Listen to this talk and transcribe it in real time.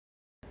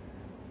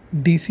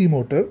DC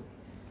motor,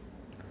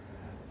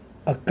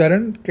 a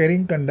current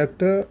carrying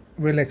conductor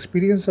will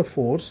experience a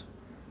force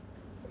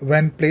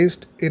when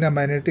placed in a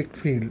magnetic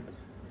field.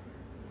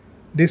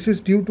 This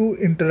is due to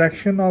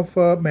interaction of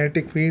a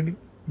magnetic field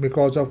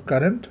because of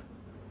current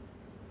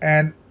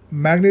and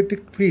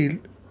magnetic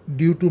field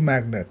due to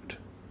magnet.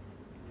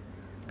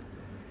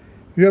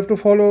 You have to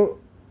follow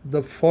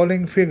the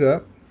following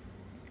figure.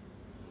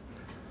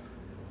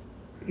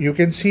 You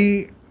can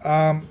see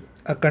a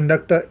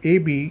conductor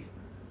AB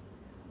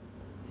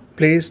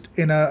placed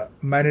in a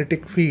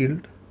magnetic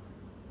field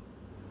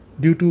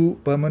due to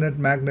permanent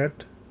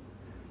magnet.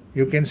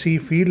 You can see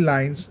field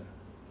lines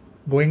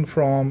going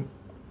from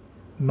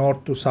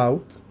north to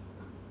south,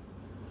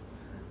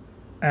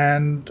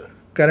 and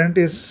current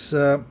is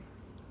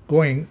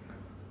going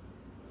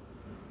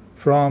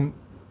from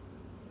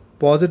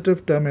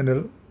positive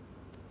terminal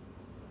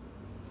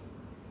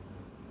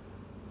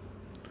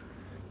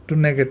to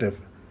negative.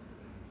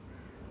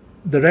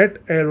 The red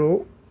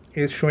arrow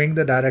is showing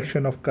the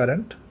direction of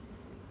current.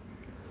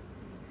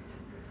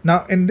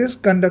 Now in this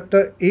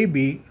conductor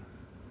AB,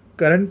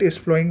 current is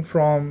flowing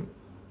from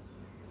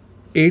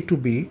A to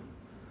B,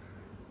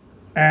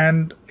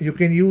 and you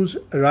can use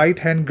right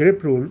hand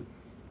grip rule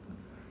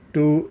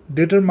to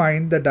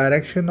determine the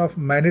direction of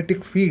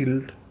magnetic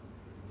field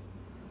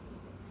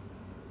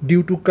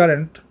due to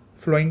current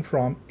flowing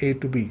from A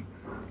to B.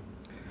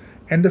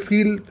 And the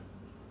field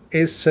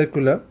is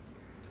circular.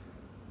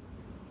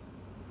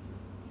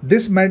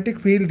 This magnetic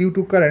field due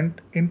to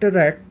current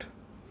interact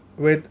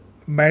with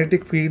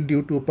magnetic field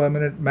due to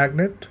permanent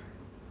magnet.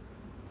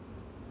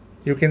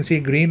 You can see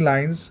green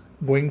lines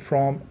going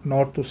from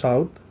north to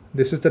south.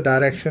 This is the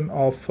direction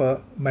of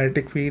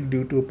magnetic field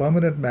due to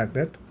permanent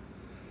magnet.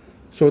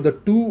 So the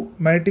two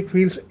magnetic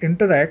fields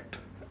interact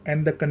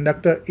and the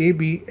conductor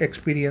AB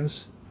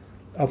experience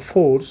a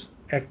force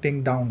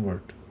acting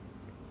downward.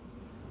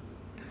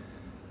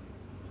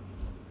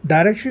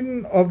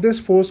 Direction of this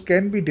force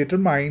can be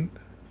determined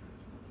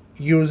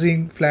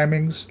using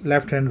Fleming's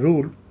left hand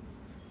rule.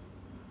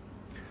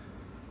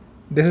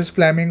 This is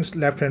Fleming's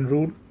left hand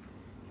rule,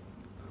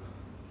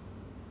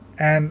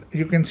 and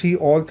you can see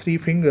all three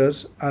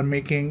fingers are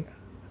making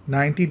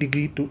 90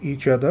 degrees to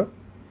each other.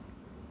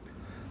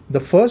 The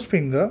first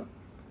finger,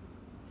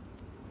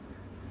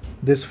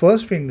 this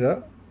first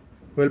finger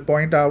will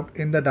point out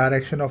in the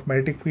direction of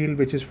magnetic field,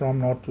 which is from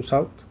north to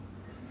south.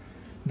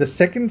 The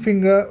second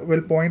finger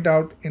will point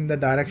out in the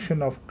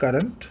direction of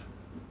current,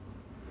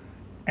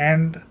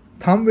 and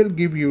thumb will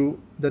give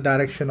you the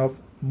direction of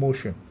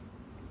motion.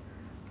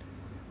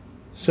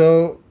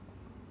 So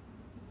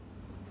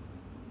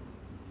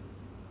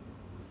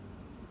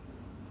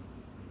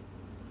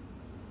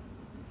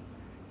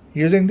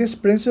using this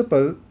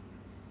principle,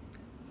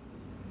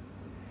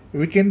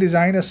 we can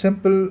design a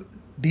simple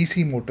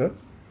DC motor.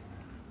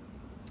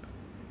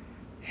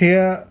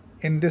 Here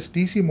in this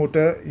DC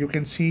motor, you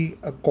can see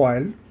a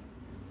coil.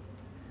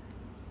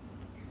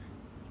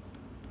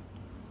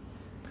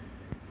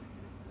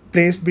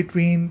 Placed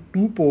between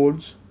two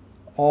poles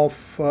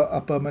of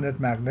a permanent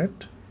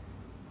magnet.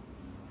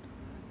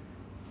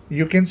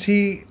 You can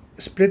see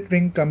split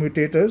ring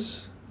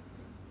commutators.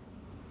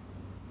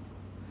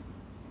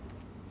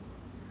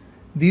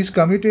 These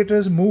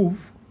commutators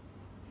move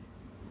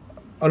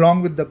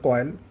along with the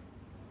coil.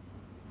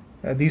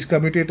 These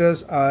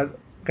commutators are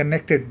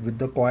connected with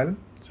the coil,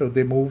 so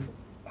they move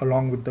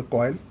along with the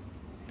coil.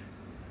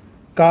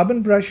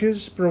 Carbon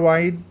brushes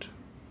provide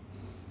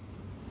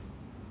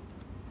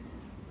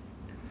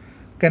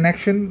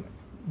connection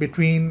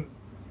between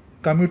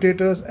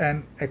commutators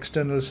and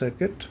external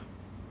circuit.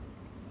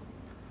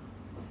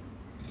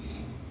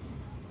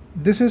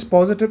 This is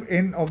positive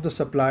end of the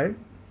supply,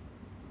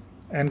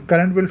 and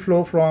current will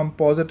flow from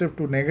positive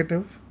to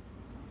negative.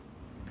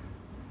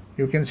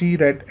 You can see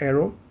red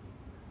arrow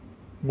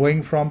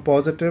going from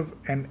positive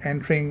and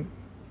entering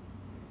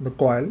the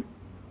coil.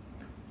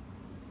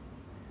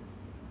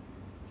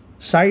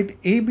 Side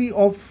AB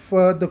of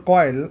the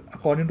coil,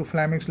 according to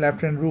Fleming's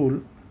left hand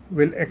rule,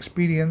 will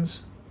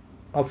experience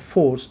a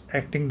force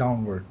acting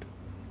downward.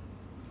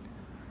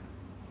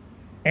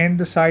 And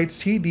the side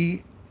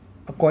CD,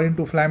 according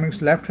to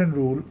Fleming's left hand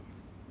rule,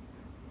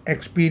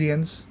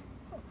 experience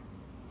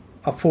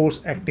a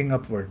force acting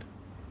upward.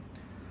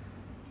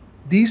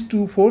 These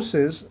two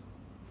forces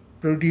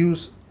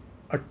produce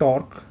a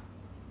torque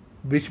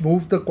which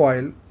moves the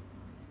coil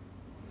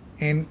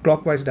in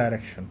clockwise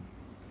direction.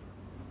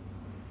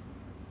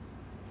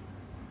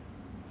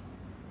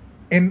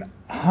 In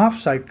half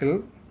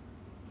cycle,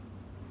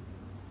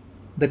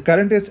 the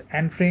current is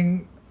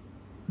entering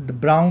the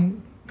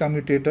brown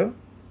commutator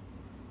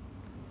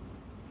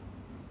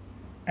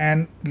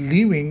and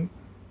leaving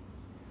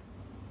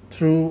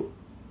through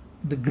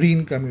the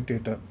green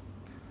commutator.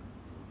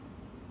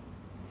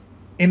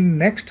 In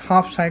next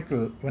half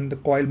cycle, when the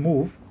coil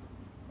move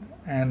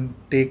and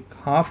take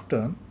half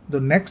turn, the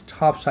next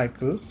half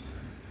cycle,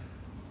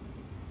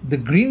 the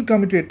green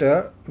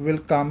commutator will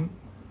come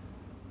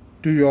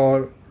to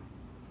your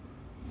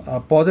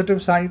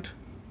positive side,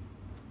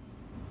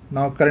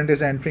 Now current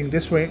is entering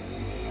this way,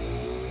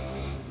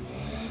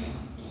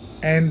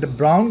 and the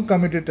brown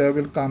commutator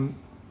will come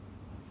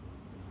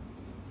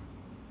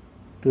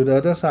to the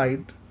other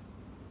side,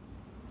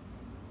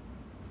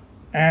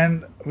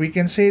 and we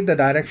can say the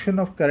direction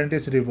of current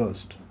is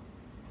reversed.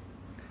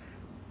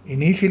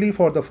 Initially,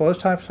 for the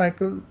first half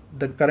cycle,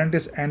 the current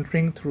is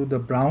entering through the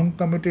brown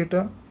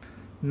commutator.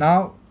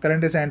 Now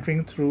current is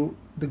entering through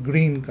the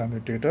green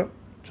commutator.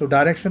 So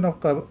direction of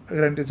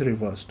current is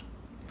reversed.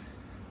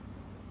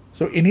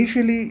 So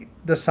initially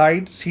the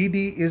side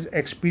CD is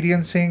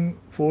experiencing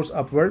force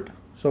upward.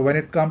 So when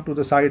it comes to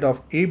the side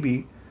of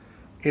AB,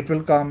 it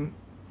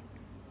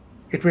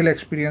will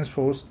experience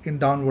force in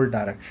downward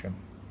direction.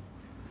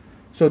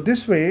 So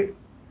this way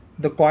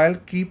the coil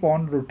keep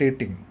on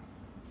rotating.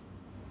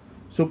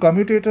 So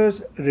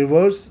commutators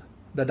reverse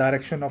the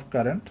direction of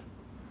current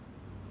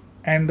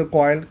and the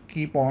coil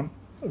keep on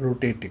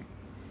rotating.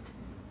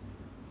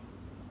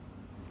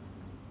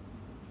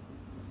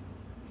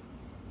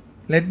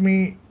 Let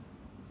me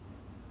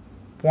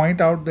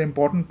point out the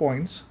important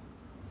points.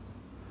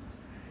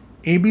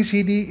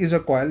 ABCD is a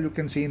coil, you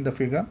can see in the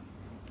figure,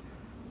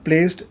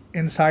 placed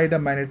inside a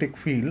magnetic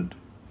field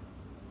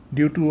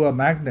due to a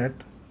magnet.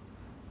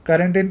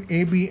 Current in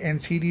AB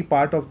and CD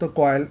part of the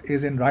coil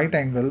is in right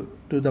angle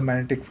to the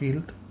magnetic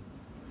field.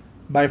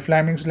 By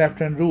Fleming's left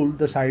hand rule,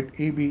 the side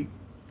AB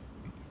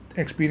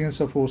experiences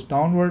a force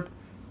downward,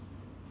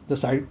 the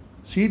side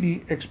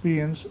CD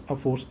experiences a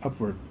force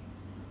upward.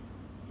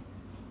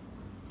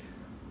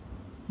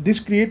 This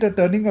creates a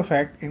turning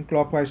effect in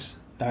clockwise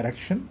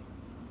direction.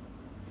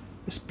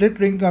 Split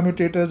ring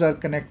commutators are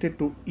connected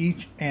to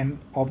each end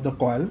of the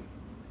coil.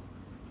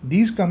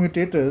 These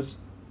commutators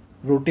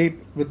rotate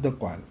with the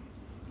coil.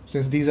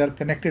 Since these are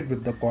connected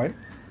with the coil,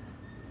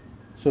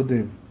 so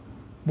they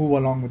move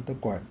along with the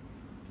coil.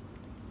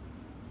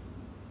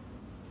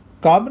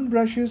 Carbon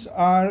brushes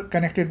are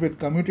connected with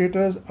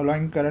commutators,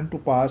 allowing current to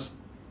pass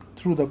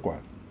through the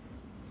coil.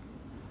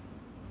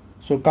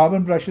 So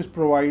carbon brushes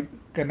provide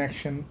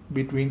connection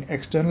between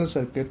external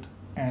circuit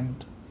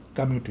and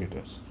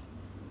commutators.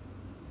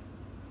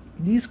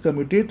 These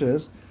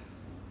commutators,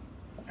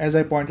 as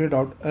I pointed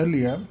out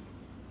earlier,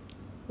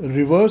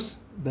 reverse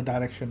the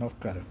direction of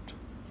current,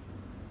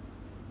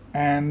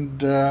 and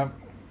the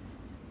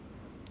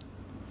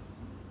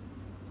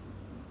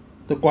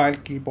coil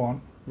keep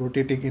on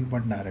rotating in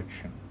one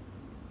direction.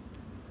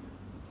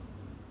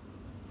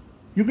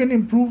 You can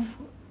improve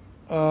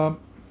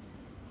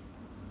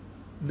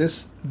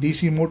this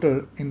DC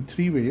motor in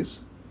three ways.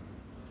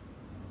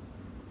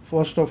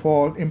 First of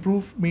all,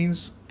 improve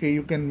means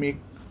you can make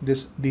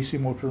this DC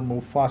motor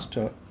move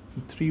faster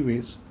in three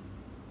ways.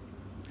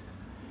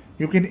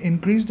 You can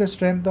increase the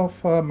strength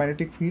of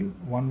magnetic field,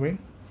 one way.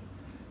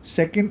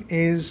 Second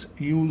is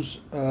use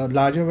a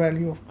larger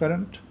value of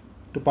current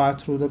to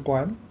pass through the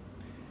coil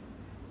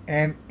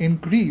and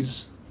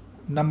increase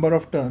number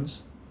of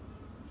turns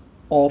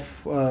of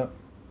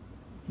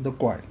the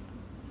coil.